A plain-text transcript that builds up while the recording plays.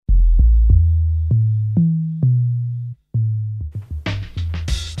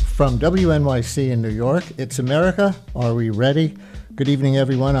From WNYC in New York, it's America. Are we ready? Good evening,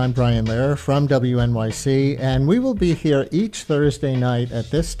 everyone. I'm Brian-Lehrer from WNYC, and we will be here each Thursday night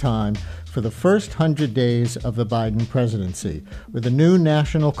at this time for the first 100 days of the Biden presidency, with a new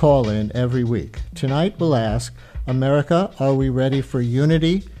national call-in every week. Tonight we'll ask, America, are we ready for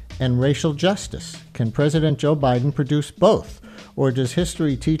unity and racial justice? Can President Joe Biden produce both? Or does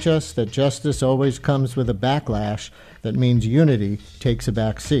history teach us that justice always comes with a backlash that means unity takes a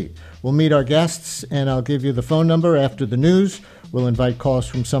back seat? We'll meet our guests, and I'll give you the phone number after the news. We'll invite calls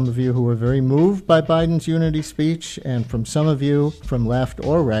from some of you who were very moved by Biden's unity speech, and from some of you, from left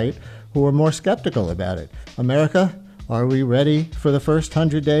or right, who are more skeptical about it. America, are we ready for the first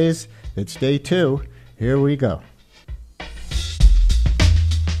 100 days? It's day 2. Here we go.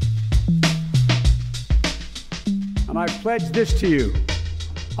 And I pledge this to you.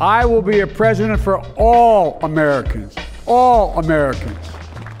 I will be a president for all Americans. All Americans.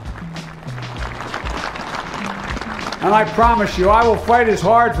 And I promise you, I will fight as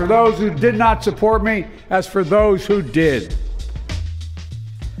hard for those who did not support me as for those who did.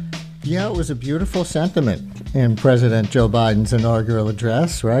 Yeah, it was a beautiful sentiment in President Joe Biden's inaugural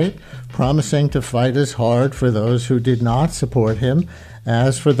address, right? Promising to fight as hard for those who did not support him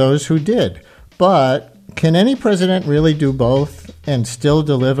as for those who did. But can any president really do both and still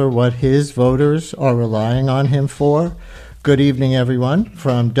deliver what his voters are relying on him for? Good evening, everyone.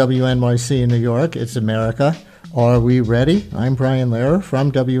 From WNYC in New York, it's America. Are we ready? I'm Brian-Lehrer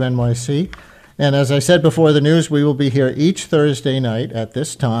from WNYC. And as I said before the news, we will be here each Thursday night at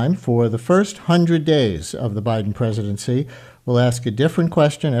this time for the first 100 days of the Biden presidency. We'll ask a different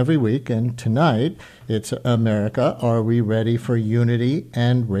question every week, and tonight it's America, are we ready for unity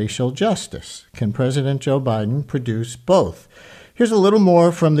and racial justice? Can President Joe Biden produce both? Here's a little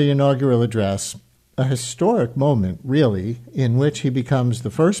more from the inaugural address, a historic moment, really, in which he becomes the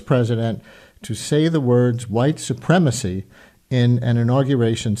first president to say the words white supremacy in an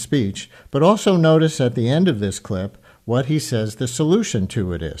inauguration speech, but also notice at the end of this clip what he says the solution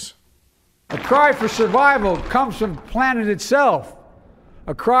to it is. A cry for survival comes from the planet itself,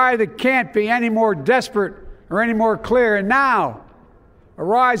 a cry that can't be any more desperate or any more clear. And now, a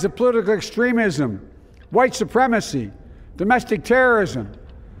rise of political extremism, white supremacy, domestic terrorism,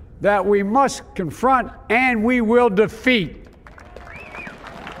 that we must confront and we will defeat.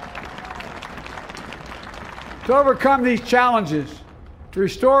 To overcome these challenges, to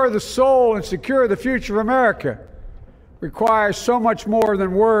restore the soul and secure the future of America, requires so much more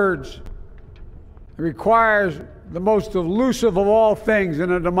than words. It requires the most elusive of all things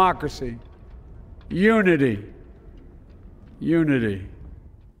in a democracy: unity. Unity.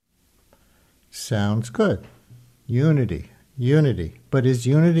 Sounds good. Unity. But is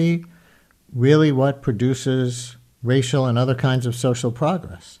unity really what produces racial and other kinds of social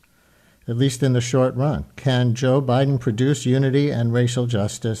progress, at least in the short run? Can Joe Biden produce unity and racial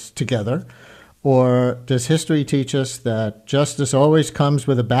justice together? Or does history teach us that justice always comes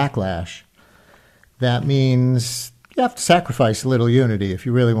with a backlash? That means you have to sacrifice a little unity if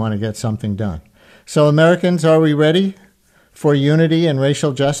you really want to get something done. So Americans, are we ready for unity and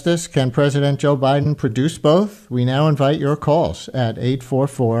racial justice? Can President Joe Biden produce both? We now invite your calls at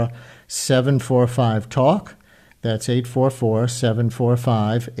 844-745-TALK. That's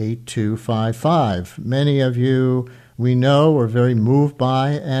 844-745-8255. Many of you we know are very moved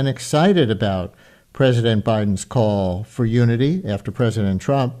by and excited about President Biden's call for unity after President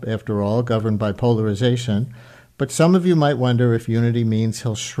Trump, after all, governed by polarization. But some of you might wonder if unity means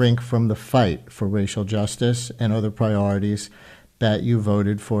he'll shrink from the fight for racial justice and other priorities that you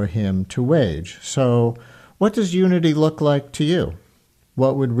voted for him to wage. So what does unity look like to you?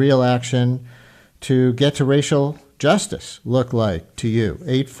 What would real action to get to racial justice look like to you?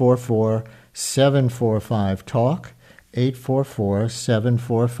 844-745-TALK.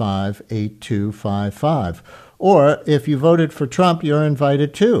 844-745-8255. Or if you voted for Trump, you're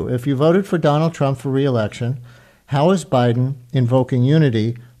invited too. If you voted for Donald Trump for re-election, how is Biden invoking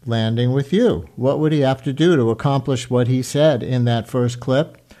unity landing with you? What would he have to do to accomplish what he said in that first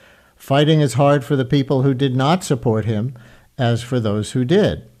clip? Fighting as hard for the people who did not support him as for those who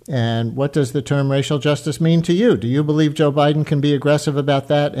did. And what does the term racial justice mean to you? Do you believe Joe Biden can be aggressive about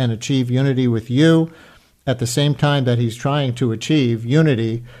that and achieve unity with you at the same time that he's trying to achieve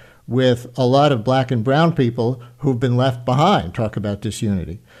unity with a lot of black and brown people who've been left behind? Talk about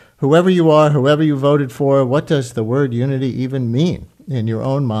disunity. Whoever you are, whoever you voted for, what does the word unity even mean in your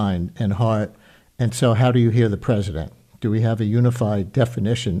own mind and heart? And so how do you hear the president? Do we have a unified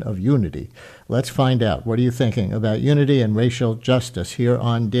definition of unity? Let's find out. What are you thinking about unity and racial justice here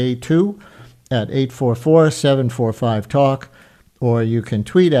on day 2 at 844-745-TALK? or you can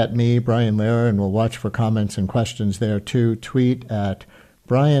tweet at me, Brian Lehrer, and we'll watch for comments and questions there too. Tweet at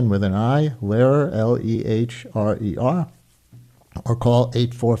Brian with an I, Lehrer, Lehrer, or call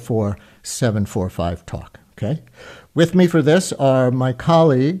 844-745-TALK. Okay? With me for this are my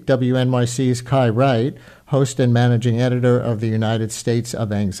colleague, WNYC's Kai-Wright, host and managing editor of the United States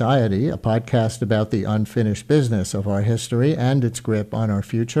of Anxiety, a podcast about the unfinished business of our history and its grip on our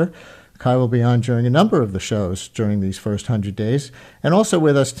future. Kai will be on during a number of the shows during these first 100 days. And also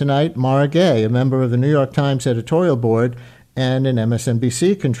with us tonight, Mara Gay, a member of the New York Times editorial board and an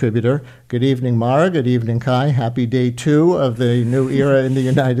MSNBC contributor. Good evening, Mara. Good evening, Kai. Happy day 2 of the new era in the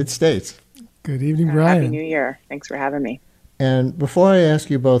United States. Good evening, Brian. Happy New Year. Thanks for having me. And before I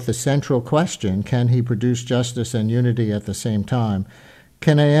ask you both the central question, can he produce justice and unity at the same time,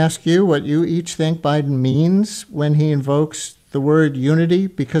 can I ask you what you each think Biden means when he invokes the word unity?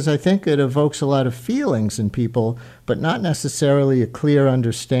 Because I think it evokes a lot of feelings in people, but not necessarily a clear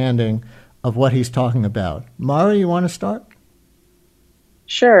understanding of what he's talking about. Mara, you want to start?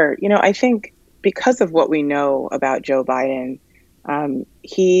 Sure. I think because of what we know about Joe Biden,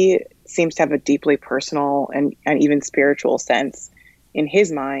 he seems to have a deeply personal and even spiritual sense in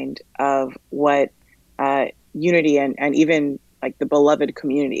his mind of what unity and even like the beloved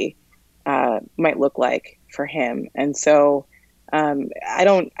community might look like for him. And so I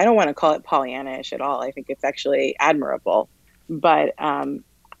don't want to call it Pollyannish at all. I think it's actually admirable, but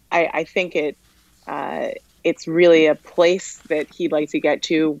I think it's really a place that he'd like to get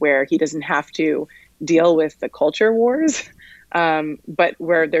to where he doesn't have to deal with the culture wars, but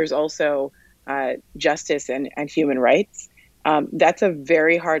where there's also justice and human rights. That's a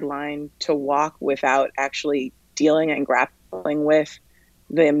very hard line to walk without actually dealing and grappling with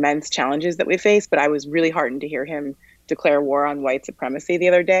the immense challenges that we face. But I was really heartened to hear him declare war on white supremacy the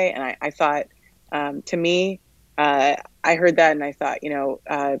other day. And I thought, to me, I heard that and I thought,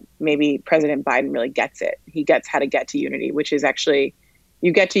 maybe President Biden really gets it. He gets how to get to unity, which is actually,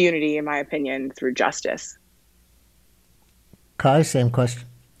 you get to unity, in my opinion, through justice. Kai, same question.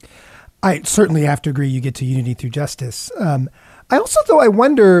 I certainly have to agree you get to unity through justice. I also, though, I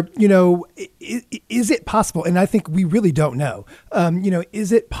wonder, is it possible, and I think we really don't know,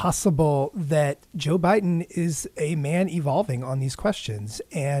 is it possible that Joe Biden is a man evolving on these questions?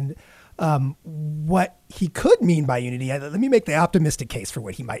 And what he could mean by unity, let me make the optimistic case for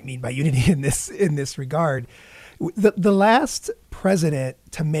what he might mean by unity in this regard. The last president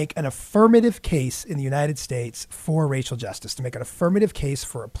to make an affirmative case in the United States for racial justice, to make an affirmative case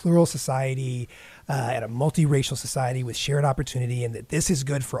for a plural society and a multiracial society with shared opportunity, and that this is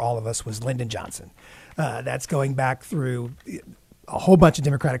good for all of us, was Lyndon Johnson. That's going back through a whole bunch of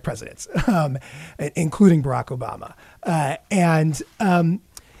Democratic presidents, including Barack Obama. And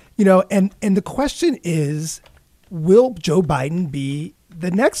the question is, will Joe Biden be the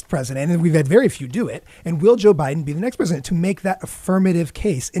next president? And we've had very few do it. And will Joe Biden be the next president to make that affirmative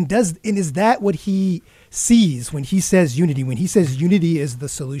case? And is that what he sees when he says unity? When he says unity is the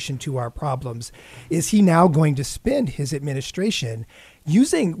solution to our problems, is he now going to spend his administration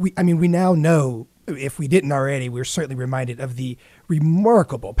using? We now know, if we didn't already, we're certainly reminded of the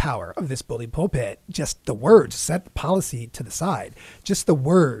remarkable power of this bully pulpit. Just the words, set policy to the side, just the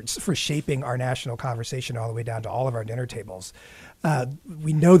words for shaping our national conversation all the way down to all of our dinner tables.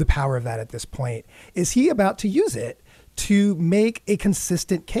 We know the power of that at this point. Is he about to use it to make a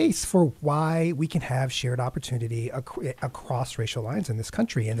consistent case for why we can have shared opportunity across racial lines in this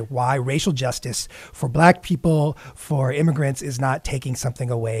country, and why racial justice for Black people, for immigrants, is not taking something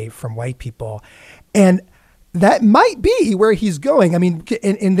away from white people? And that might be where he's going. I mean,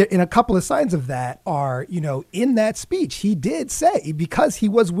 in a couple of signs of that are, in that speech, he did say, because he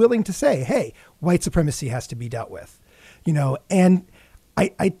was willing to say, hey, white supremacy has to be dealt with. And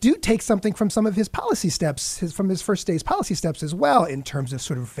I do take something from some of his policy steps, from his first day's policy steps as well, in terms of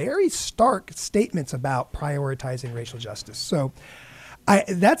sort of very stark statements about prioritizing racial justice. So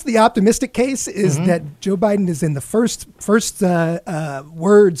that's the optimistic case, is that Joe Biden is in the first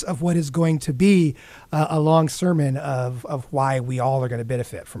words of what is going to be a long sermon of why we all are going to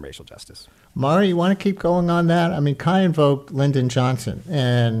benefit from racial justice. Mara, you want to keep going on that? I mean, Kai invoked Lyndon Johnson,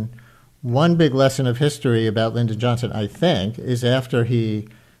 and one big lesson of history about Lyndon Johnson, I think, is after he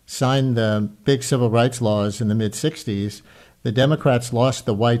signed the big civil rights laws in the mid-'60s, the Democrats lost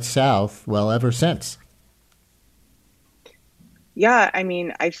the white South, ever since. Yeah,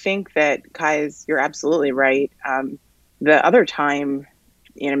 I think that, you're absolutely right. The other time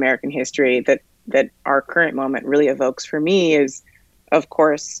in American history that our current moment really evokes for me is, of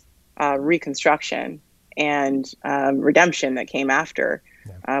course, Reconstruction and redemption that came after.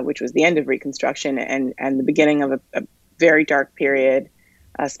 Which was the end of Reconstruction and the beginning of very dark period,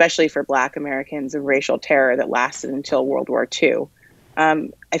 especially for Black Americans, of racial terror that lasted until World War II.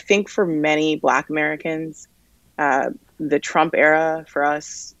 I think for many Black Americans, the Trump era for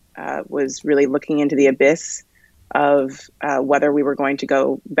us was really looking into the abyss of whether we were going to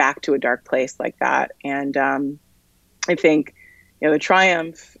go back to a dark place like that. And I think, the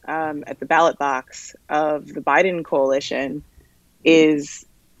triumph at the ballot box of the Biden coalition is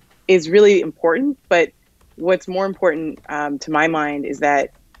really important. But what's more important to my mind is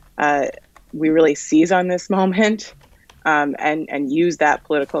that we really seize on this moment and use that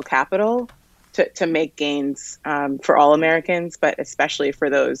political capital to make gains for all Americans, but especially for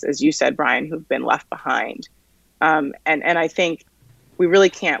those, as you said, Brian, who've been left behind. And I think we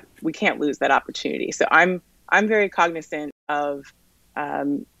can't lose that opportunity. So I'm very cognizant of,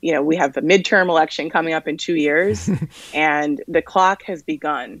 we have a midterm election coming up in 2 years, and the clock has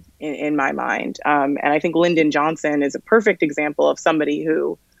begun in my mind. And I think Lyndon Johnson is a perfect example of somebody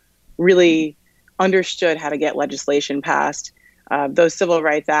who really understood how to get legislation passed. Those Civil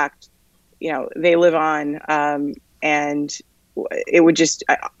Rights Act, they live on, and it would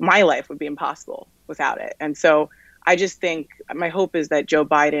my life would be impossible without it. And so I just think my hope is that Joe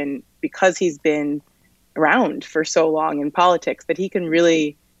Biden, because he's been around for so long in politics, that he can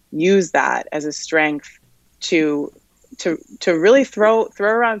really use that as a strength to really throw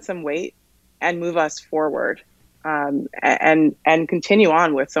around some weight and move us forward, and continue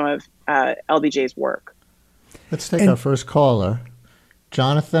on with some of LBJ's work. Let's take our first caller.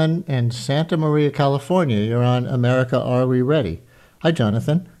 Jonathan in Santa Maria, California. You're on America, Are We Ready? Hi,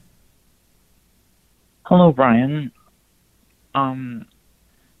 Jonathan. Hello, Brian. I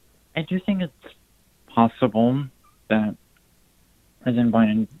do think it's possible that President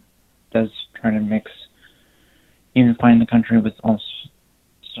Biden does try to unifying the country with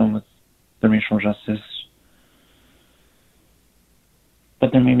with the racial justice.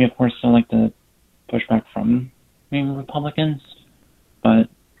 But there may be, of course, still like the pushback from maybe Republicans, but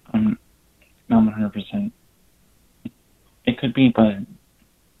I'm not 100%. It could be, but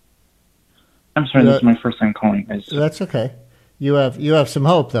I'm sorry, this is my first time calling. That's okay. You have some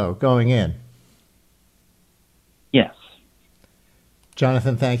hope, though, going in. Yes.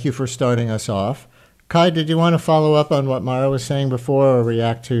 Jonathan, thank you for starting us off. Kai, did you want to follow up on what Mara was saying before or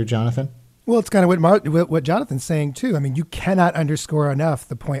react to Jonathan? Well, it's kind of what Jonathan's saying, too. I mean, you cannot underscore enough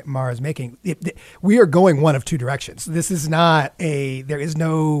the point Mara's making. We are going one of two directions. This is not there is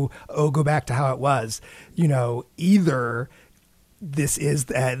no, go back to how it was. Either this is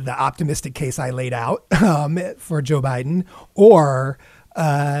the optimistic case I laid out for Joe Biden, or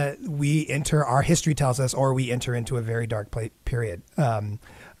we enter, our history tells us, or we enter into a very dark period.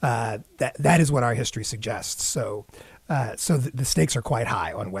 That is what our history suggests. So the stakes are quite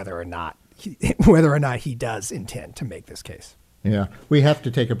high on whether or not he does intend to make this case. Yeah, we have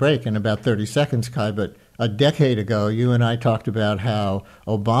to take a break in about 30 seconds, Kai, but a decade ago, you and I talked about how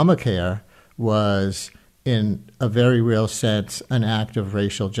Obamacare was, in a very real sense, an act of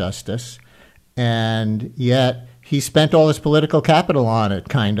racial justice, and yet he spent all his political capital on it,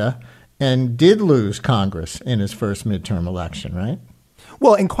 kinda, and did lose Congress in his first midterm election, right?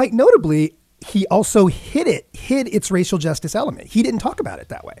 Well, and quite notably, he also hid its racial justice element. He didn't talk about it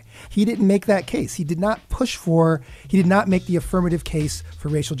that way. He didn't make that case. He did not make the affirmative case for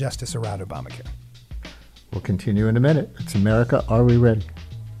racial justice around Obamacare. We'll continue in a minute. It's America, Are We Ready?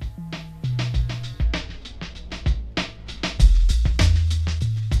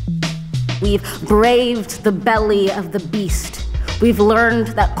 We've braved the belly of the beast. We've learned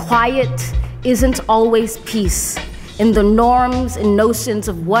that quiet isn't always peace. And the norms and notions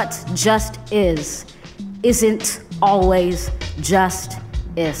of what just isn't always just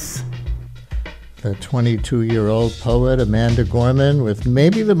is. The 22-year-old poet Amanda Gorman, with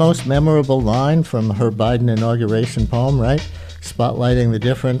maybe the most memorable line from her Biden inauguration poem, right? Spotlighting the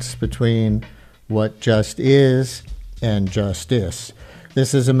difference between what just is and justice.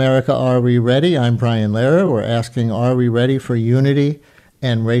 This is America, Are We Ready? I'm Brian-Lehrer. We're asking, are we ready for unity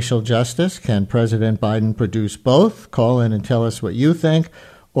and racial justice? Can President Biden produce both? Call in and tell us what you think,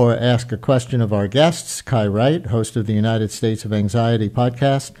 or ask a question of our guests, Kai-Wright, host of the United States of Anxiety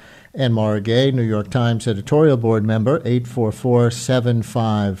podcast, and Mara Gay, New York Times editorial board member,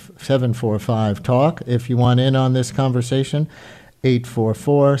 844-745-TALK. If you want in on this conversation,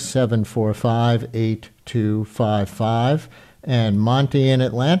 844-745-8255. And Monty in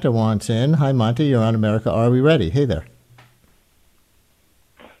Atlanta wants in. Hi, Monty. You're on America, Are We Ready? Hey there.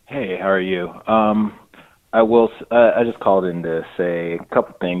 Hey, how are you? I just called in to say a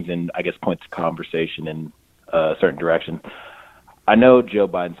couple things and I guess point the conversation in a certain direction. I know Joe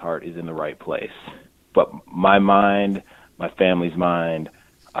Biden's heart is in the right place, but my mind, my family's mind,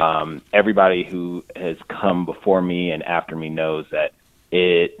 everybody who has come before me and after me knows that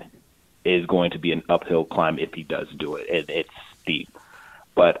it is going to be an uphill climb if he does do it. It's steep.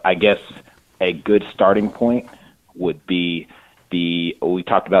 But I guess a good starting point would be we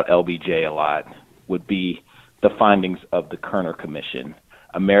talked about LBJ a lot, would be the findings of the Kerner Commission.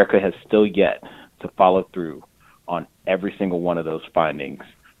 America has still yet to follow through on every single one of those findings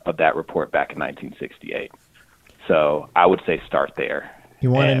of that report back in 1968. So I would say start there.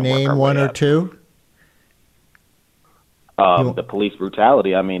 You want to name one or two? The police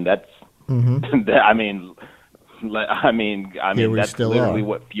brutality. I mean, that's. Mm-hmm. I mean, that's literally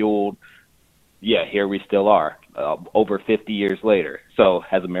what fueled. Yeah, here we still are, over 50 years later. So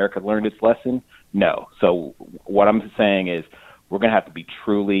has America learned its lesson? No. So what I'm saying is we're going to have to be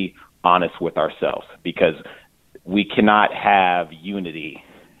truly honest with ourselves, because we cannot have unity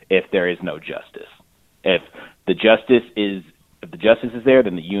if there is no justice. If the justice is there,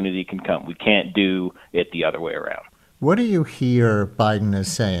 then the unity can come. We can't do it the other way around. What do you hear Biden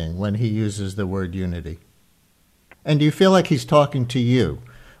is saying when he uses the word unity? And do you feel like he's talking to you,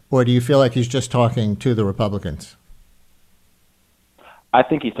 or do you feel like he's just talking to the Republicans? I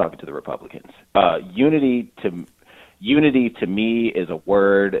think he's talking to the Republicans. Unity to me is a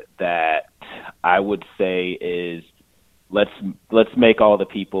word that I would say is let's make all the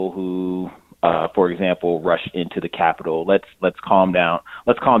people who, for example, rush into the Capitol. Let's calm down.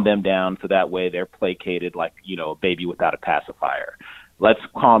 Let's calm them down so that way they're placated like a baby without a pacifier. Let's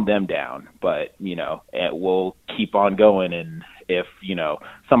calm them down, but we'll keep on going. And if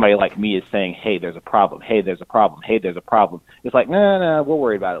somebody like me is saying, "Hey, there's a problem. Hey, there's a problem. Hey, there's a problem," it's like, no, we'll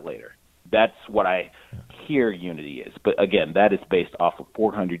worry about it later. That's what I hear unity is. But again, that is based off of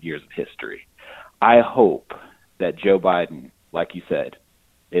 400 years of history. I hope that Joe Biden, like you said,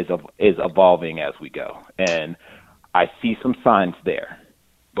 is evolving as we go, and I see some signs there,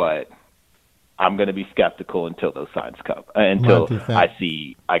 but I'm going to be skeptical until those signs come, until I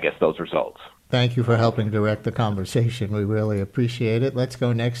see, I guess, those results. Thank you for helping direct the conversation. We really appreciate it. Let's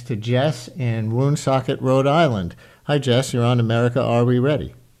go next to Jess in Woonsocket, Rhode Island. Hi, Jess. You're on America. Are we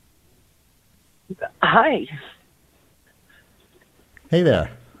ready? Hi. Hey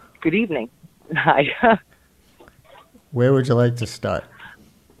there. Good evening. Hi. Where would you like to start?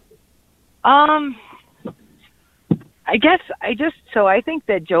 I think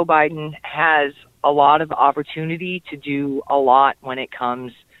that Joe Biden has a lot of opportunity to do a lot when it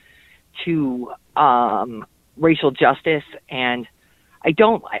comes to racial justice, and I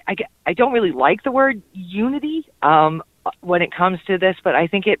don't really like the word unity when it comes to this, but I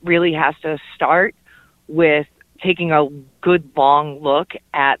think it really has to start with taking a good long look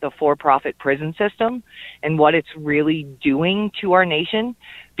at the for-profit prison system and what it's really doing to our nation,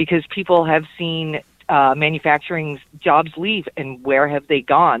 because people have seen manufacturing jobs leave, and where have they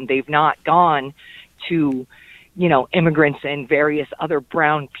gone? They've not gone to, immigrants and various other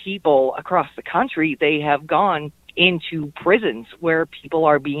brown people across the country. They have gone into prisons where people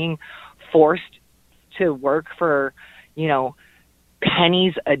are being forced to work for,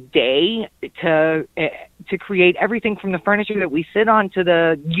 pennies a day to create everything from the furniture that we sit on to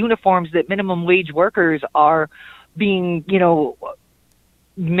the uniforms that minimum wage workers are being,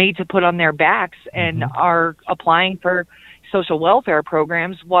 made to put on their backs, and are applying for social welfare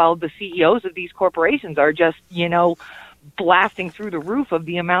programs while the CEOs of these corporations are just, blasting through the roof of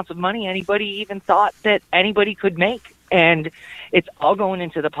the amounts of money anybody even thought that anybody could make. And it's all going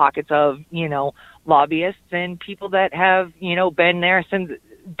into the pockets of, lobbyists and people that have,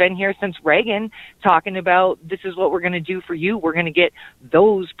 been here since Reagan, talking about this is what we're going to do for you. We're going to get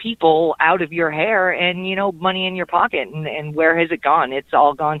those people out of your hair and, money in your pocket. And where has it gone? It's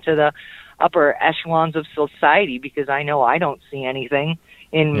all gone to the upper echelons of society, because I know I don't see anything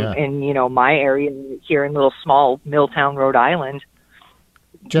in my area here in little small Milltown, Rhode Island.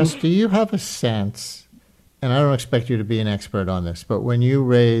 Jess, do you have a sense, and I don't expect you to be an expert on this, but when you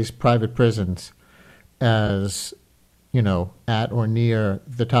raise private prisons as, at or near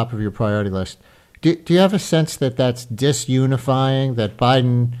the top of your priority list, do you have a sense that that's disunifying, that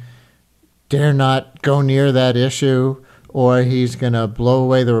Biden dare not go near that issue, or he's going to blow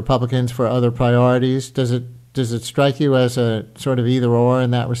away the Republicans for other priorities? Does it strike you as a sort of either or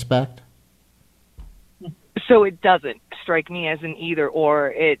in that respect? So it doesn't strike me as an either or.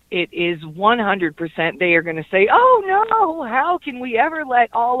 It is 100%. They are going to say, "Oh no, how can we ever let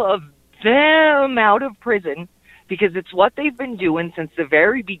all of them out of prison? because it's what they've been doing since the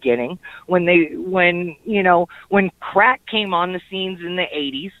very beginning when crack came on the scenes in the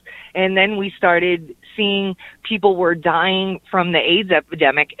 80s, and then we started seeing people were dying from the AIDS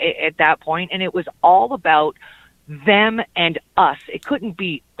epidemic at that point, and it was all about them and us. It couldn't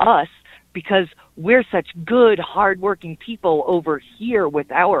be us because we're such good, hardworking people over here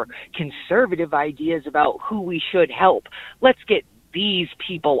with our conservative ideas about who we should help. Let's get these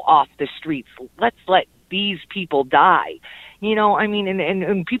people off the streets. Let's let these people die.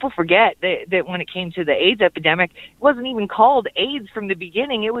 And people forget that when it came to the AIDS epidemic, it wasn't even called AIDS from the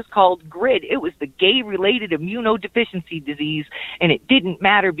beginning. It was called GRID. It was the gay-related immunodeficiency disease, and it didn't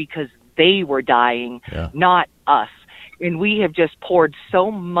matter because they were dying, not us. And we have just poured so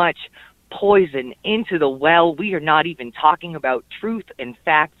much poison into the well. We are not even talking about truth and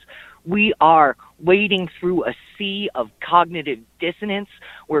facts. We are wading through a sea of cognitive dissonance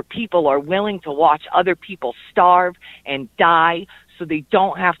where people are willing to watch other people starve and die so they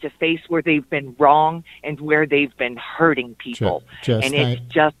don't have to face where they've been wrong and where they've been hurting people. It's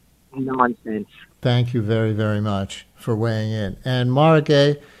just nonsense. Thank you very, very much for weighing in. And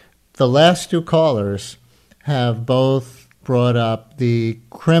Margay, the last two callers have both brought up the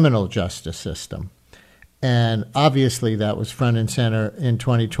criminal justice system. And obviously that was front and center in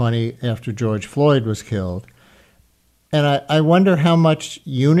 2020 after George Floyd was killed. And I wonder how much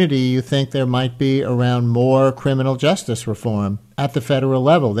unity you think there might be around more criminal justice reform at the federal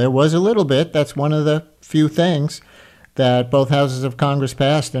level. There was a little bit. That's one of the few things that both houses of Congress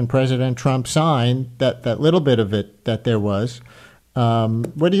passed and President Trump signed, that little bit of it that there was.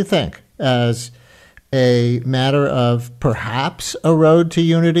 What do you think? As a matter of perhaps a road to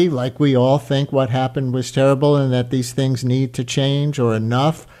unity, like we all think what happened was terrible and that these things need to change, or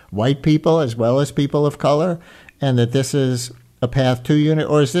enough white people as well as people of color, and that this is a path to unity,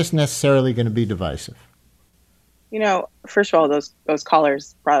 or is this necessarily going to be divisive? First of all, those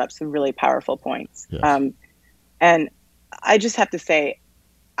callers brought up some really powerful points. Yes. And I just have to say,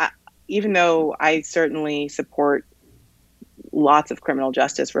 even though I certainly support lots of criminal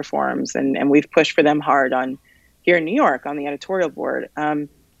justice reforms, and we've pushed for them hard here in New York on the editorial board. I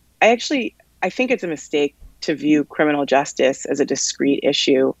think it's a mistake to view criminal justice as a discrete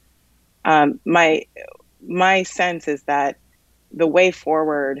issue. My sense is that the way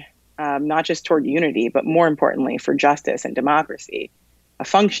forward, not just toward unity, but more importantly for justice and democracy, a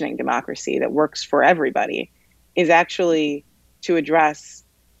functioning democracy that works for everybody, is actually to address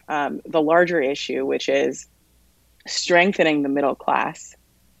the larger issue, which is strengthening the middle class.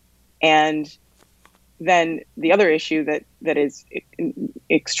 And then the other issue that is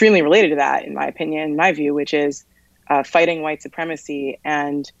extremely related to that, in my opinion, in my view, which is fighting white supremacy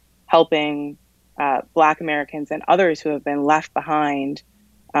and helping Black Americans and others who have been left behind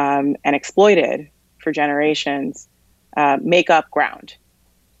and exploited for generations make up ground.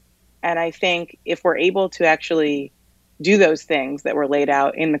 And I think if we're able to actually do those things that were laid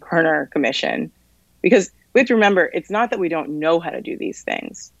out in the Kerner Commission, because we have to remember, it's not that we don't know how to do these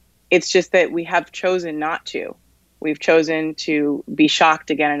things. It's just that we have chosen not to. We've chosen to be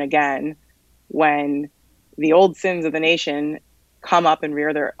shocked again and again when the old sins of the nation come up and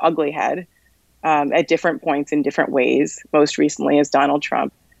rear their ugly head at different points in different ways, most recently as Donald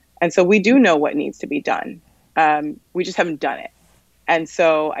Trump. And so we do know what needs to be done. We just haven't done it. And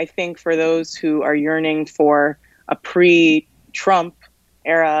so I think for those who are yearning for a pre-Trump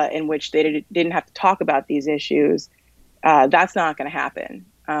era in which they didn't have to talk about these issues, that's not going to happen.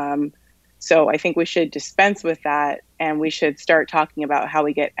 So I think we should dispense with that, and we should start talking about how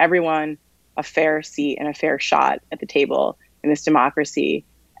we get everyone a fair seat and a fair shot at the table in this democracy,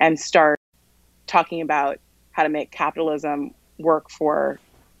 and start talking about how to make capitalism work for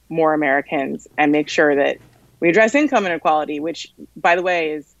more Americans, and make sure that we address income inequality, which, by the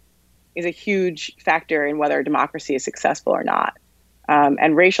way, is a huge factor in whether democracy is successful or not.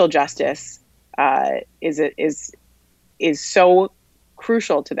 And racial justice is so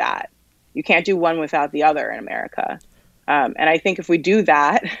crucial to that. You can't do one without the other in America. And I think if we do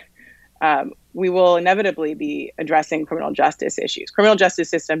that, we will inevitably be addressing criminal justice issues. Criminal justice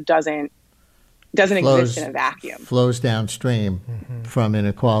system doesn't exist in a vacuum. Flows downstream from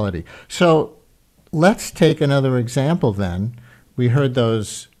inequality. So let's take another example then. We heard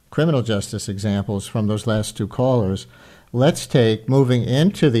those criminal justice examples from those last two callers. Let's take, moving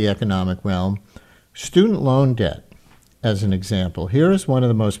into the economic realm, student loan debt as an example. Here is one of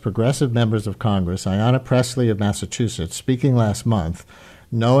the most progressive members of Congress, Ayanna Pressley of Massachusetts, speaking last month,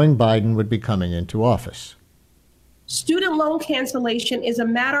 knowing Biden would be coming into office. Student loan cancellation is a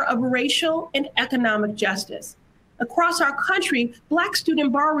matter of racial and economic justice. Across our country, Black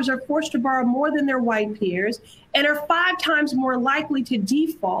student borrowers are forced to borrow more than their white peers and are 5 times more likely to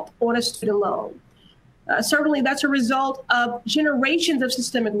default on a student loan. Certainly, that's a result of generations of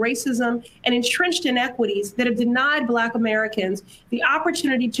systemic racism and entrenched inequities that have denied Black Americans the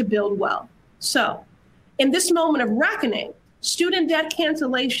opportunity to build wealth. So, in this moment of reckoning, student debt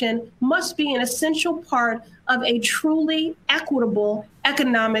cancellation must be an essential part of a truly equitable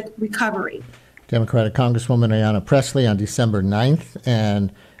economic recovery. Democratic Congresswoman Ayanna Pressley on December 9th.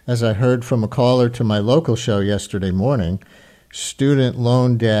 And as I heard from a caller to my local show yesterday morning, student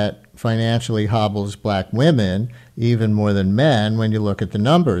loan debt financially hobbles Black women even more than men when you look at the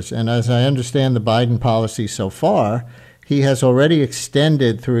numbers. And as I understand the Biden policy so far, he has already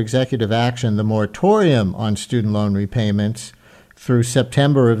extended through executive action the moratorium on student loan repayments through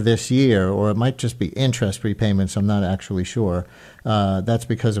September of this year, or it might just be interest repayments. I'm not actually sure. That's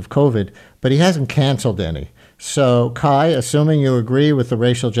because of COVID. But he hasn't canceled any. So, Kai, assuming you agree with the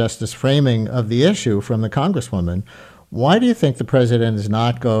racial justice framing of the issue from the Congresswoman, why do you think the president is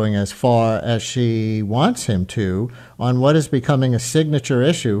not going as far as she wants him to on what is becoming a signature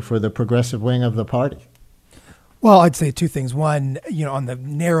issue for the progressive wing of the party? Well, I'd say 2 things. One, on the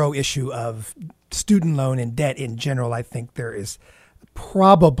narrow issue of student loan and debt in general, I think there is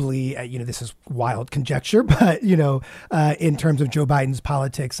probably, this is wild conjecture, but, in terms of Joe Biden's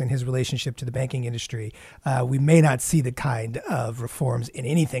politics and his relationship to the banking industry, we may not see the kind of reforms in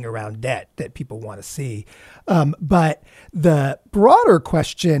anything around debt that people want to see. But the broader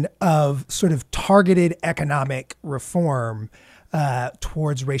question of sort of targeted economic reform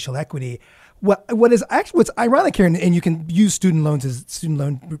towards racial equity, what's ironic here, and you can use student loan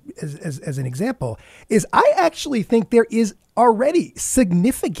as an example, is I actually think there is already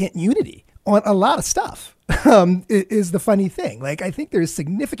significant unity on a lot of stuff. Is the funny thing. Like, I think there is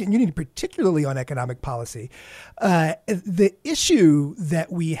significant unity, particularly on economic policy. The issue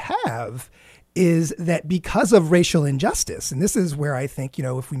that we have is that because of racial injustice, and this is where I think,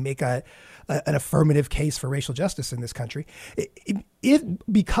 if we make an affirmative case for racial justice in this country,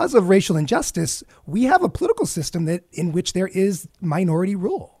 because of racial injustice, we have a political system in which there is minority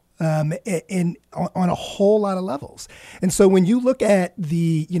rule. On a whole lot of levels. And so when you look at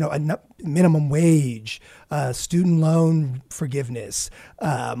the, a minimum wage, student loan forgiveness,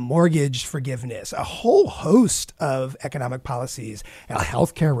 mortgage forgiveness, a whole host of economic policies,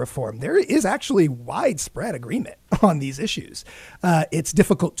 healthcare reform, there is actually widespread agreement on these issues. It's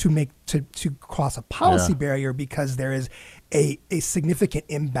difficult to cross a policy barrier because there is a significant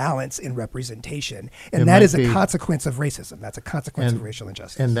imbalance in representation. And that is a consequence of racism. That's a consequence of racial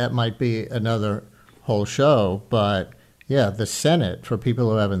injustice. And that might be another whole show. But yeah, the Senate, for people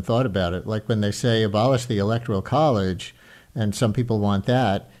who haven't thought about it, like when they say abolish the Electoral College, and some people want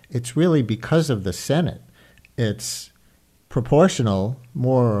that, it's really because of the Senate. It's proportional,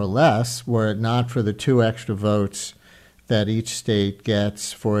 more or less, were it not for the 2 extra votes that each state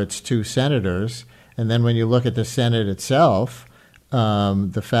gets for its 2 senators. And then when you look at the Senate itself,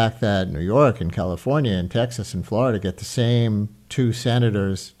 the fact that New York and California and Texas and Florida get the same 2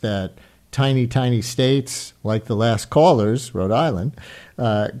 senators that tiny, tiny states like the last callers, Rhode Island,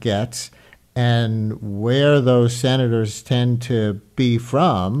 gets, and where those senators tend to be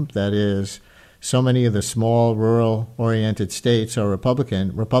from, that is, so many of the small, rural-oriented states are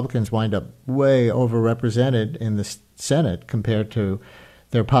Republican. Republicans wind up way overrepresented in the Senate compared to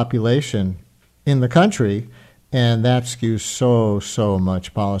their population in the country, and that skews so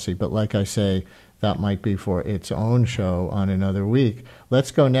much policy. But like I say, that might be for its own show on another week. Let's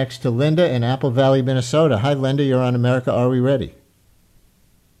go next to Linda in Apple Valley, Minnesota. Hi, Linda. You're on America. Are we ready?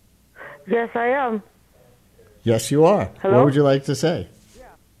 Yes, I am. Yes, you are. Hello? What would you like to say?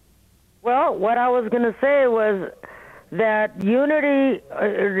 Well, what I was going to say was that unity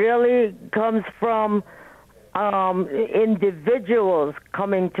really comes from individuals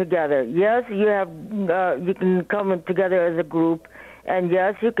coming together. Yes, you can come together as a group, and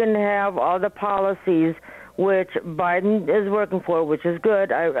yes, you can have all the policies which Biden is working for, which is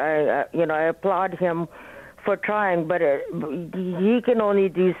good. I applaud him for trying, but he can only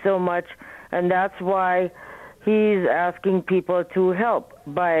do so much, and that's why he's asking people to help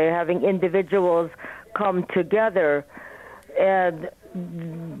by having individuals come together. And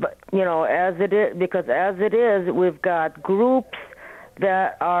as it is, we've got groups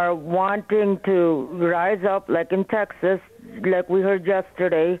that are wanting to rise up, like in Texas, like we heard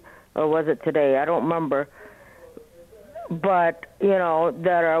yesterday, or was it today? I don't remember. But,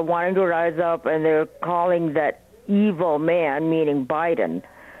 that are wanting to rise up, and they're calling that evil man, meaning Biden.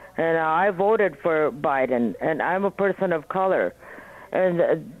 And I voted for Biden, and I'm a person of color.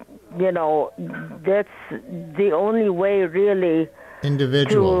 And that's the only way really.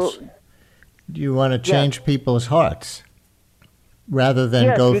 Individuals. You want to change people's hearts rather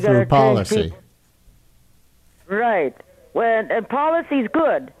than go through policy. Right. Well, and policy's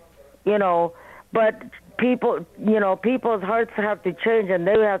good, but people, people's hearts have to change, and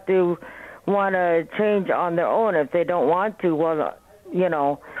they have to want to change on their own. If they don't want to, well,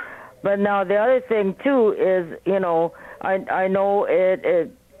 But now the other thing too is, I know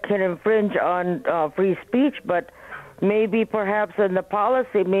it can infringe on free speech, but maybe perhaps in the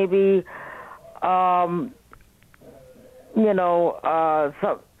policy, maybe some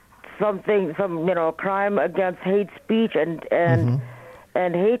crime against hate speech and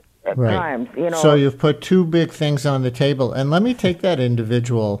hate crimes. So you've put two big things on the table, and let me take that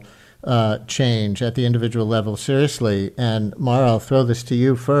individual change at the individual level seriously. And Mara, I'll throw this to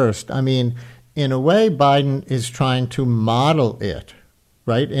you first. I mean, in a way, Biden is trying to model it,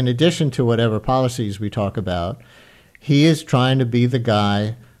 right? In addition to whatever policies we talk about, he is trying to be the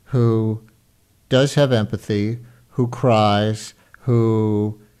guy who does have empathy, who cries,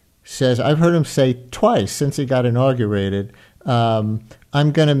 who says, I've heard him say twice since he got inaugurated, I'm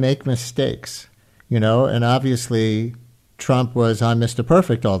going to make mistakes, and obviously Trump was, I'm Mr.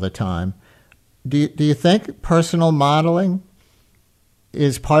 Perfect all the time. Do you think personal modeling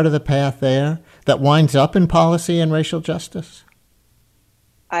is part of the path there that winds up in policy and racial justice?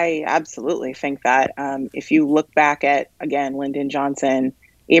 I absolutely think that. If you look back at, again, Lyndon Johnson,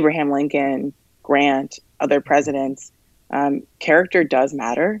 Abraham Lincoln, Grant, other presidents, character does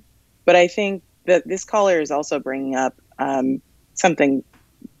matter. But I think that this caller is also bringing up something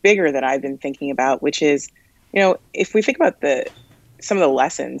bigger that I've been thinking about, which is, if we think about some of the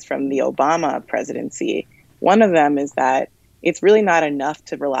lessons from the Obama presidency, one of them is that it's really not enough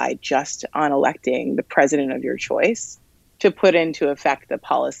to rely just on electing the president of your choice to put into effect the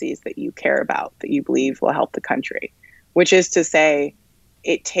policies that you care about, that you believe will help the country, which is to say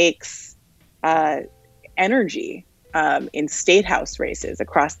it takes energy in state house races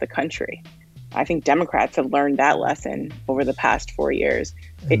across the country. I think Democrats have learned that lesson over the past 4 years.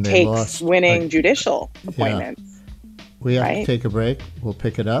 It takes winning judicial appointments. Yeah. We have to take a break. We'll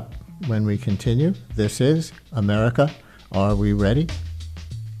pick it up when we continue. This is America. Are we ready?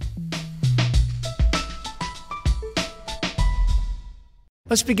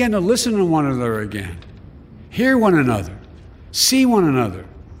 Let's begin to listen to one another again. Hear one another. See one another.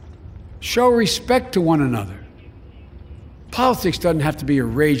 Show respect to one another. Politics doesn't have to be a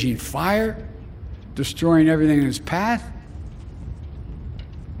raging fire, destroying everything in its path.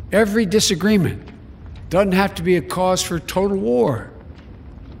 Every disagreement doesn't have to be a cause for total war.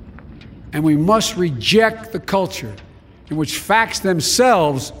 And we must reject the culture in which facts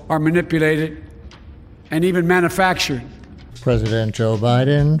themselves are manipulated and even manufactured. President Joe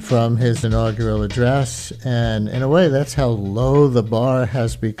Biden from his inaugural address, and in a way that's how low the bar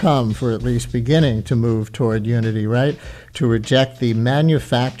has become for at least beginning to move toward unity, right? To reject the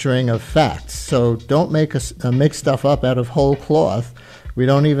manufacturing of facts. So don't make stuff up out of whole cloth. We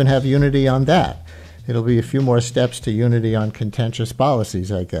don't even have unity on that. It'll be a few more steps to unity on contentious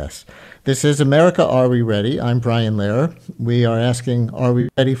policies, I guess. This is America, Are We Ready? I'm Brian-Lehrer. We are asking, are we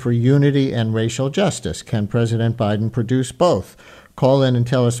ready for unity and racial justice? Can President Biden produce both? Call in and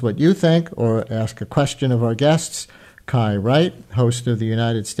tell us what you think, or ask a question of our guests. Kai-Wright, host of the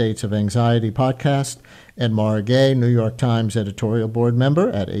United States of Anxiety podcast, and Mara Gay, New York Times editorial board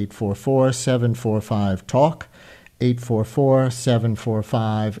member at 844-745-TALK.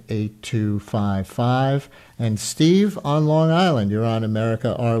 844-745-8255. And Steve on Long Island. You're on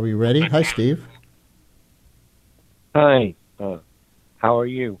America, Are We Ready? Hi, Steve. Hi. How are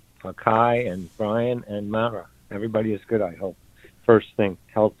you? Kai and Brian and Mara. Everybody is good, I hope. First thing,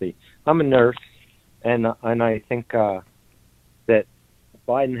 healthy. I'm a nurse, and I think that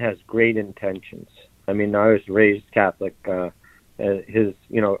Biden has great intentions. I mean, I was raised Catholic.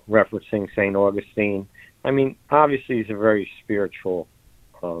 Referencing St. Augustine. I mean, obviously he's a very spiritual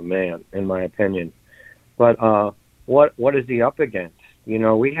man, in my opinion. But what is he up against?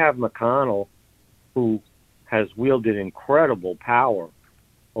 We have McConnell, who has wielded incredible power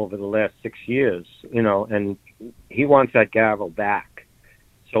over the last 6 years, and he wants that gavel back.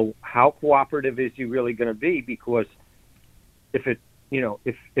 So how cooperative is he really going to be? Because if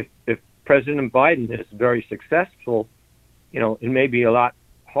President Biden is very successful, it may be a lot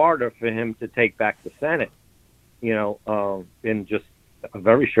harder for him to take back the Senate, in just a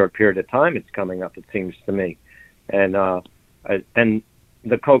very short period of time. It's coming up, it seems to me, and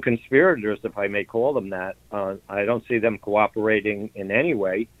the co-conspirators, if I may call them that, I don't see them cooperating in any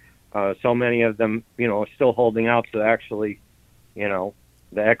way. So many of them, are still holding out to actually,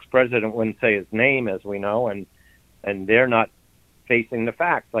 the ex-president wouldn't say his name, as we know, and they're not facing the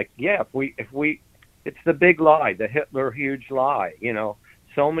facts. Like, yeah, if we, it's the big lie, the Hitler huge lie. You know,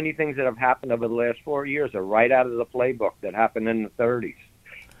 so many things that have happened over the last 4 years are right out of the playbook that happened in the 30s.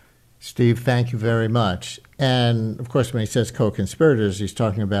 Steve, thank you very much. And of course, when he says co-conspirators, he's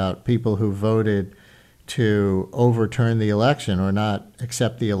talking about people who voted to overturn the election or not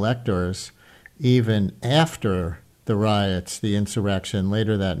accept the electors even after the riots, the insurrection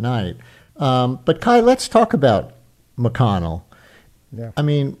later that night. But Kai, let's talk about McConnell. Yeah. I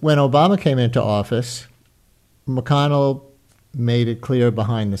mean, when Obama came into office, McConnell made it clear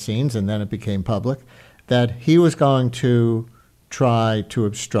behind the scenes, and then it became public, that he was going to try to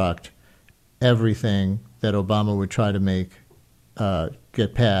obstruct everything that Obama would try to make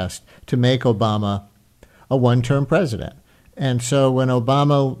get passed to make Obama a one-term president. And so when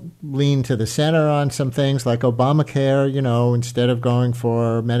Obama leaned to the center on some things like Obamacare, you know, instead of going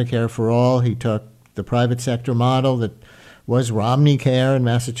for Medicare for all, he took the private sector model that was Romney Care in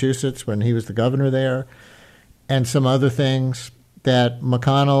Massachusetts when he was the governor there, and some other things that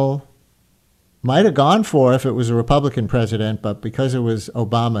McConnell might have gone for if it was a Republican president, but because it was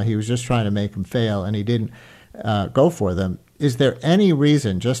Obama, he was just trying to make him fail, and he didn't go for them. Is there any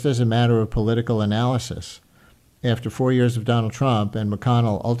reason, just as a matter of political analysis, after 4 years of Donald Trump and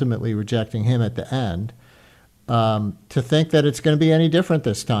McConnell ultimately rejecting him at the end, to think that it's going to be any different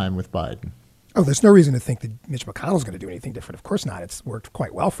this time with Biden? Oh, there's no reason to think that Mitch McConnell's going to do anything different. Of course not. It's worked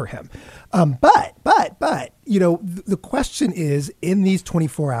quite well for him. But, you know, the question is, in these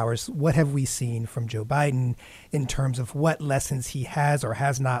 24 hours, what have we seen from Joe Biden in terms of what lessons he has or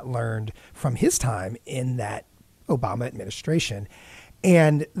has not learned from his time in that Obama administration?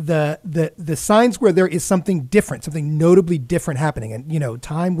 And the signs where there is something different, something notably different happening, and, you know,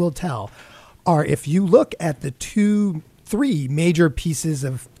 time will tell, are if you look at the 3 major pieces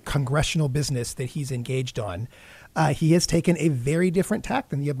of congressional business that he's engaged on, he has taken a very different tack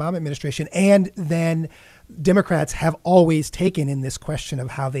than the Obama administration and than Democrats have always taken in this question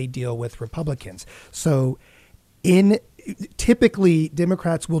of how they deal with Republicans. So typically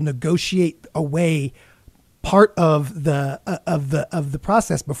Democrats will negotiate away part of the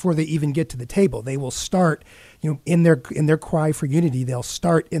process before they even get to the table. They will start, you know, in their cry for unity, they'll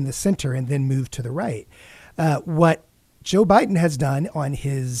start in the center and then move to the right. What Joe Biden has done on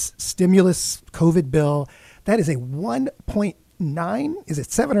his stimulus COVID bill, that is a 1.9, is it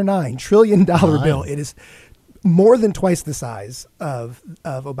 $7 or $9 trillion bill. It is more than twice the size of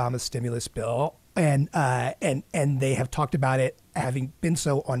Obama's stimulus bill. And they have talked about it having been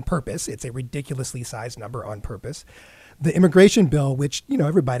so on purpose. It's a ridiculously sized number on purpose. The immigration bill, which, you know,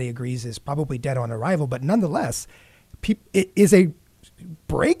 everybody agrees is probably dead on arrival, but nonetheless, it is a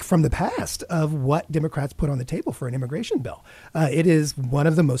break from the past of what Democrats put on the table for an immigration bill. It is one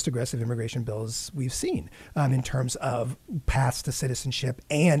of the most aggressive immigration bills we've seen in terms of paths to citizenship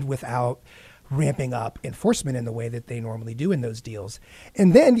and without ramping up enforcement in the way that they normally do in those deals.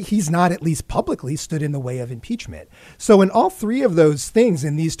 And then he's not, at least publicly, stood in the way of impeachment. So in all 3 of those things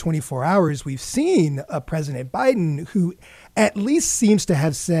in these 24 hours, we've seen a President Biden who at least seems to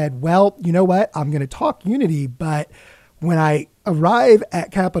have said, well, you know what, I'm going to talk unity, but when I arrive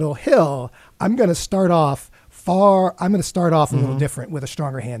at Capitol Hill, I'm going to start off a little different with a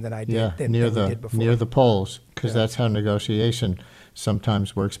stronger hand than I did than we did before. Near the polls, because that's how negotiation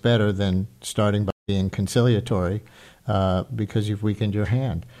sometimes works better than starting by being conciliatory, because you've weakened your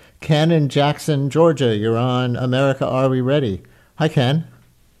hand. Ken in Jackson, Georgia, you're on America Are We Ready? Hi, Ken.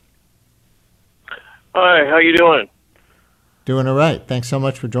 Hi, how you doing? Doing all right. Thanks so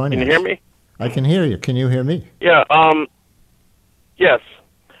much for joining us. Can you hear me? I can hear you. Can you hear me? Yeah. Yes.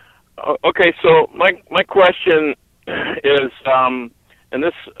 Okay. So my question is, and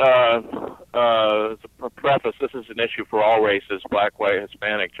this as a preface, this is an issue for all races: black, white,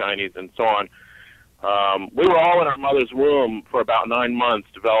 Hispanic, Chinese, and so on. We were all in our mother's womb for about 9 months,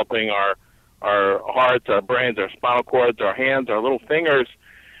 developing our hearts, our brains, our spinal cords, our hands, our little fingers.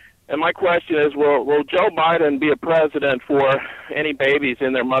 And my question is, will Joe Biden be a president for any babies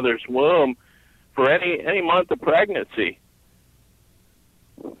in their mother's womb for any month of pregnancy?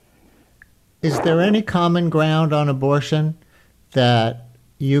 Is there any common ground on abortion that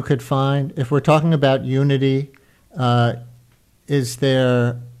you could find? If we're talking about unity, is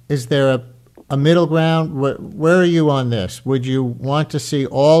there a middle ground? Where are you on this? Would you want to see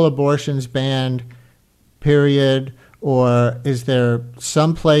all abortions banned, period? Or is there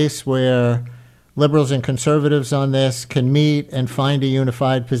some place where liberals and conservatives on this can meet and find a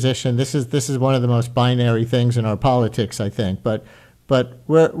unified position? This is one of the most binary things in our politics, I think. But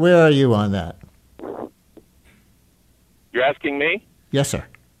where are you on that? You're asking me? Yes, sir.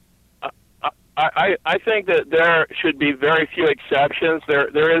 I think that there should be very few exceptions.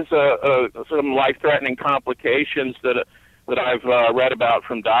 There is some life-threatening complications that I've read about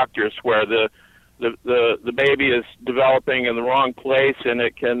from doctors where the baby is developing in the wrong place, and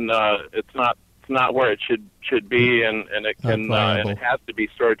it's not where it should be, and it can and it has to be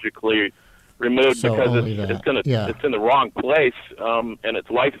surgically removed because it's in the wrong place, and it's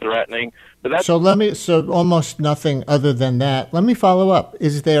life-threatening. But that's so almost nothing other than that. Let me follow up.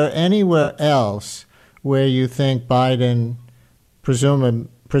 Is there anywhere else where you think Biden, presuming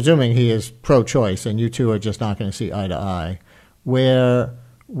he is pro-choice, and you two are just not going to see eye to eye,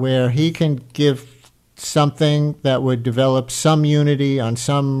 where he can give something that would develop some unity on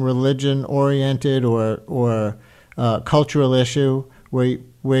some religion-oriented or cultural issue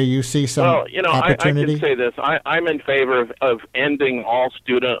where you see some opportunity? I can say this. I'm in favor of ending all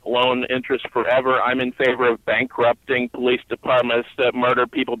student loan interest forever. I'm in favor of bankrupting police departments that murder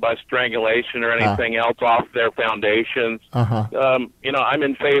people by strangulation or anything else off their foundations. I'm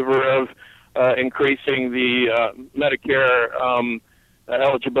in favor of increasing the Medicare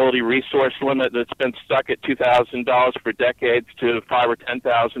eligibility resource limit that's been stuck at $2,000 for decades to $5,000 or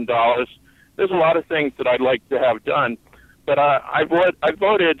 $10,000. There's a lot of things that I'd like to have done. But I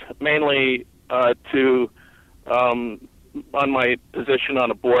voted mainly on my position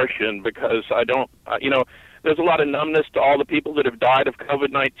on abortion because I don't, there's a lot of numbness to all the people that have died of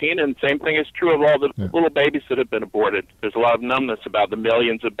COVID-19, and same thing is true of all the little babies that have been aborted. There's a lot of numbness about the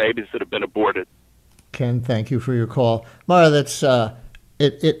millions of babies that have been aborted. Ken, thank you for your call. Mara, that's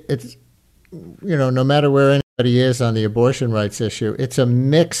it's no matter where anybody is on the abortion rights issue, it's a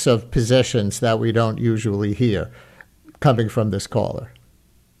mix of positions that we don't usually hear coming from this caller.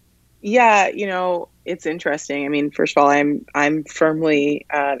 Yeah, it's interesting. I mean, first of all, I'm firmly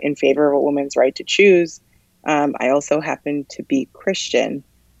in favor of a woman's right to choose. I also happen to be Christian,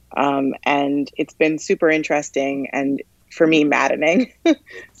 and it's been super interesting and for me maddening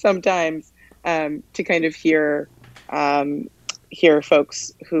sometimes to kind of hear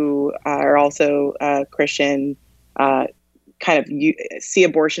folks who are also Christian kind of see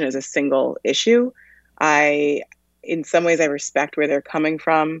abortion as a single issue. In some ways, I respect where they're coming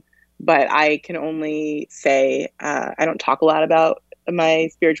from, but I can only say I don't talk a lot about my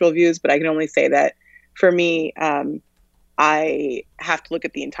spiritual views, but I can only say that for me, I have to look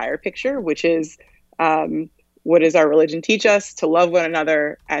at the entire picture, which is what does our religion teach us to love one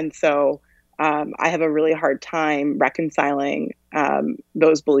another? And so I have a really hard time reconciling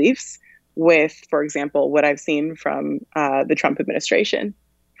those beliefs with, for example, what I've seen from the Trump administration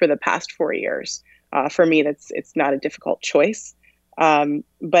for the past 4 years. For me, it's not a difficult choice.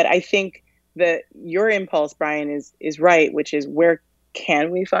 But I think that your impulse, Brian, is right, which is where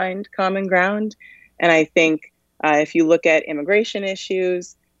can we find common ground? And I think if you look at immigration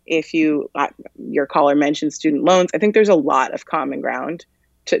issues, if your caller mentioned student loans, I think there's a lot of common ground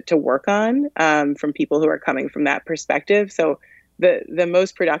to work on from people who are coming from that perspective. So the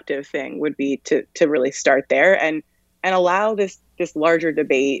most productive thing would be to really start there and allow this larger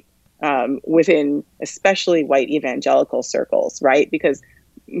debate within especially white evangelical circles, right? Because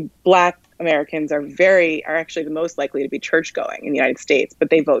Black Americans are actually the most likely to be church going in the United States, but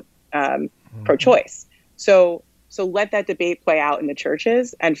they vote pro-choice. So let that debate play out in the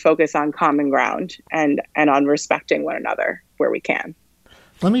churches and focus on common ground and on respecting one another where we can.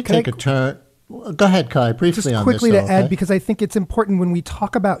 Let me take a turn. Go ahead, Kai, briefly on this. Just quickly to add, because I think it's important when we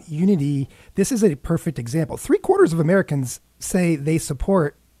talk about unity, this is a perfect example. 3/4 of Americans say they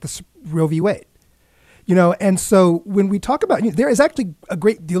support the Roe v. Wade. And so when we talk about, there is actually a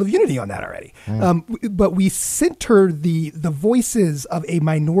great deal of unity on that already. But we center the voices of a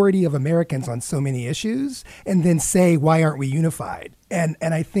minority of Americans on so many issues and then say, why aren't we unified? And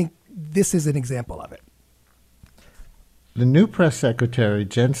I think this is an example of it. The new press secretary,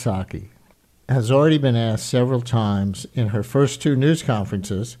 Jen Psaki, has already been asked several times in her first two news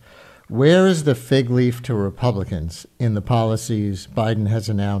conferences, where is the fig leaf to Republicans in the policies Biden has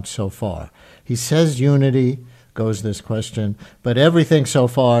announced so far? He says unity, goes this question, but everything so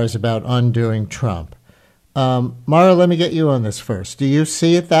far is about undoing Trump. Mara, let me get you on this first. Do you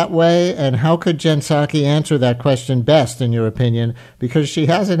see it that way? And how could Jen Psaki answer that question best, in your opinion? Because she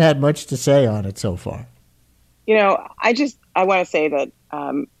hasn't had much to say on it so far. I want to say that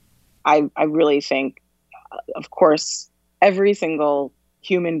I really think, of course, every single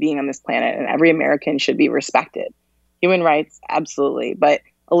human being on this planet and every American should be respected. Human rights, absolutely. But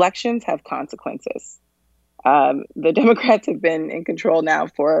elections have consequences. The Democrats have been in control now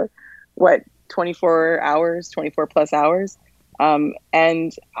for, 24 plus hours.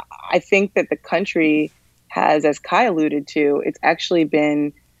 And I think that the country has, as Kai alluded to, it's actually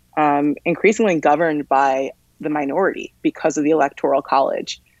been increasingly governed by the minority because of the Electoral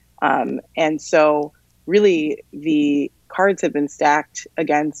College. And so really the cards have been stacked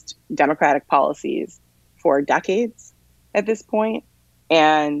against Democratic policies for decades at this point.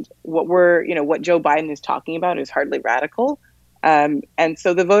 And what Joe Biden is talking about is hardly radical. And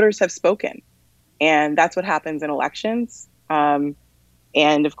so the voters have spoken. And that's what happens in elections. And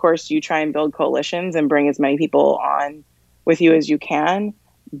of course, you try and build coalitions and bring as many people on with you as you can.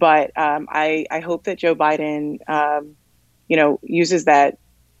 But I hope that Joe Biden, uses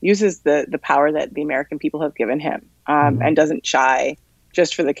the power that the American people have given him, and doesn't shy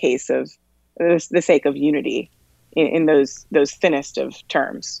just for the case of the sake of unity in those thinnest of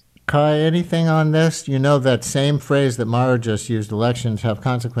terms. Kai, anything on this? You know that same phrase that Mara just used, elections have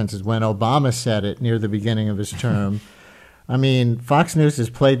consequences, when Obama said it near the beginning of his term. I mean, Fox News has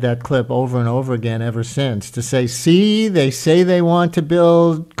played that clip over and over again ever since to say, see, they say they want to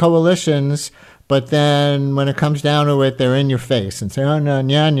build coalitions, but then when it comes down to it, they're in your face and say, oh, no,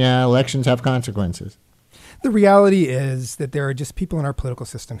 elections have consequences. The reality is that there are just people in our political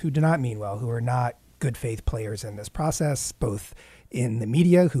system who do not mean well, who are not good faith players in this process, both in the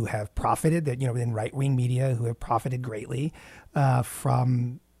media who have profited, in right-wing media who have profited greatly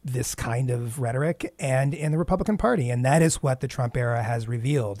from this kind of rhetoric, and in the Republican Party. And that is what the Trump era has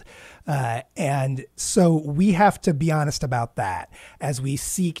revealed. And so we have to be honest about that as we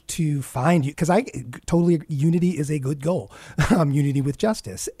seek to find, because unity is a good goal, unity with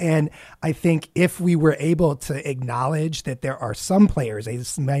justice. And I think if we were able to acknowledge that there are some players, a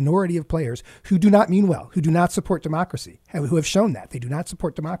minority of players who do not mean well, who do not support democracy, who have shown that they do not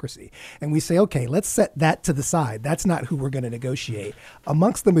support democracy. And we say, okay, let's set that to the side. That's not who we're going to negotiate.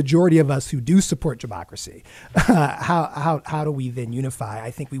 Amongst the majority of us who do support democracy, how do we then unify?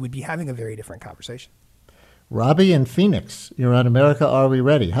 I think we would be having a very different conversation. Robbie in Phoenix, you're on America Are We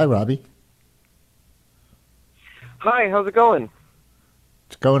Ready? Hi, Robbie. Hi, how's it going?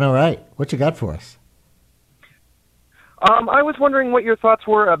 It's going all right. What you got for us? I was wondering what your thoughts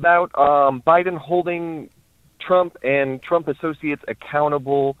were about Biden holding Trump and Trump associates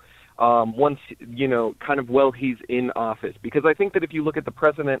accountable once, while he's in office. Because I think that if you look at the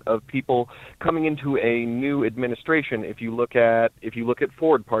precedent of people coming into a new administration, if you look at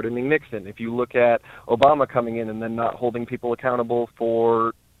Ford pardoning Nixon, if you look at Obama coming in and then not holding people accountable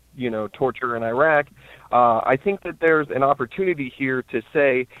for, torture in Iraq, I think that there's an opportunity here to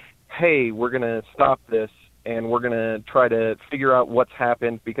say, hey, we're going to stop this and we're going to try to figure out what's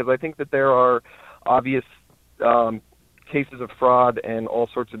happened, because I think that there are obvious cases of fraud and all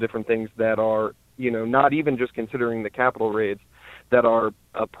sorts of different things that are, not even just considering the Capitol raids, that are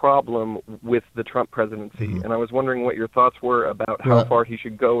a problem with the Trump presidency. Mm-hmm. And I was wondering what your thoughts were about how far he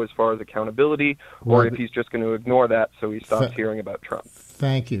should go as far as accountability, or if he's just going to ignore that so he stops hearing about Trump.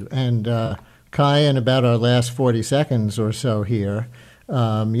 Thank you. And Kai, in about our last 40 seconds or so here,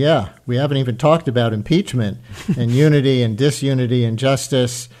 we haven't even talked about impeachment and unity and disunity and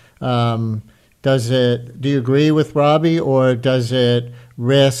justice. Do you agree with Robbie, or does it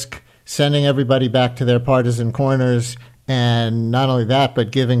risk sending everybody back to their partisan corners, and not only that,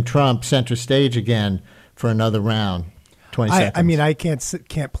 but giving Trump center stage again for another round? 20 seconds. I mean, I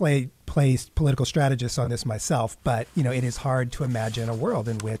can't play political strategist on this myself, but it is hard to imagine a world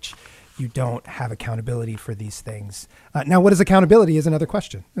in which you don't have accountability for these things. Now, what is accountability is another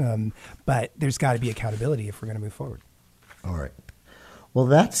question, but there's got to be accountability if we're going to move forward. All right. Well,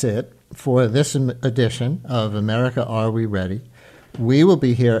 that's it for this edition of America Are We Ready? We will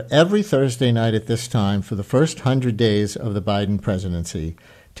be here every Thursday night at this time for the first 100 days of the Biden presidency,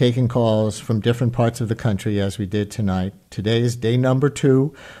 taking calls from different parts of the country as we did tonight. Today is day number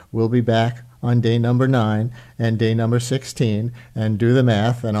 2. We'll be back on day number 9 and day number 16, and do the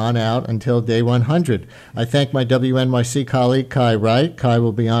math and on out until day 100. I thank my WNYC colleague, Kai-Wright. Kai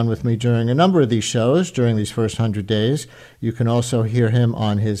will be on with me during a number of these shows during these first 100 days. You can also hear him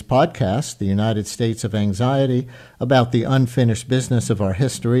on his podcast, The United States of Anxiety, about the unfinished business of our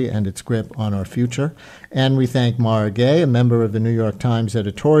history and its grip on our future. And we thank Mara Gay, a member of the New York Times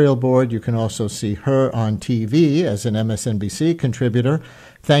editorial board. You can also see her on TV as an MSNBC contributor.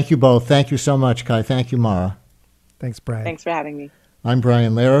 Thank you both. Thank you so much, Kai. Thank you, Mara. Thanks, Brian. Thanks for having me. I'm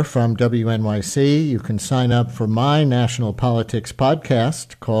Brian-Lehrer from WNYC. You can sign up for my national politics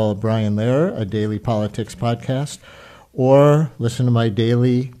podcast called Brian-Lehrer, a daily politics podcast, or listen to my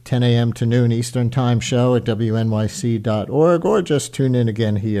daily 10 a.m. to noon Eastern Time show at wnyc.org, or just tune in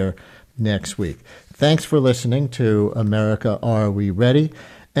again here next week. Thanks for listening to America Are We Ready?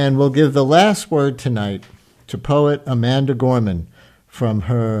 And we'll give the last word tonight to poet Amanda Gorman from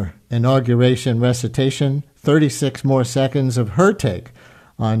her Inauguration recitation, 36 more seconds of her take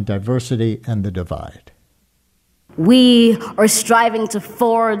on diversity and the divide. We are striving to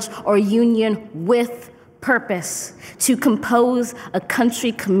forge our union with purpose, to compose a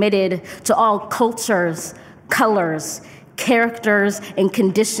country committed to all cultures, colors, characters, and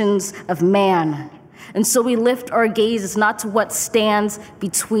conditions of man. And so we lift our gazes not to what stands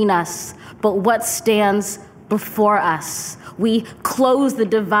between us, but what stands before us. We close the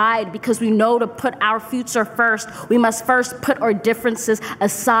divide because we know to put our future first, we must first put our differences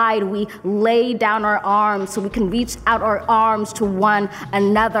aside. We lay down our arms so we can reach out our arms to one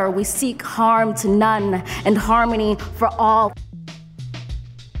another. We seek harm to none and harmony for all.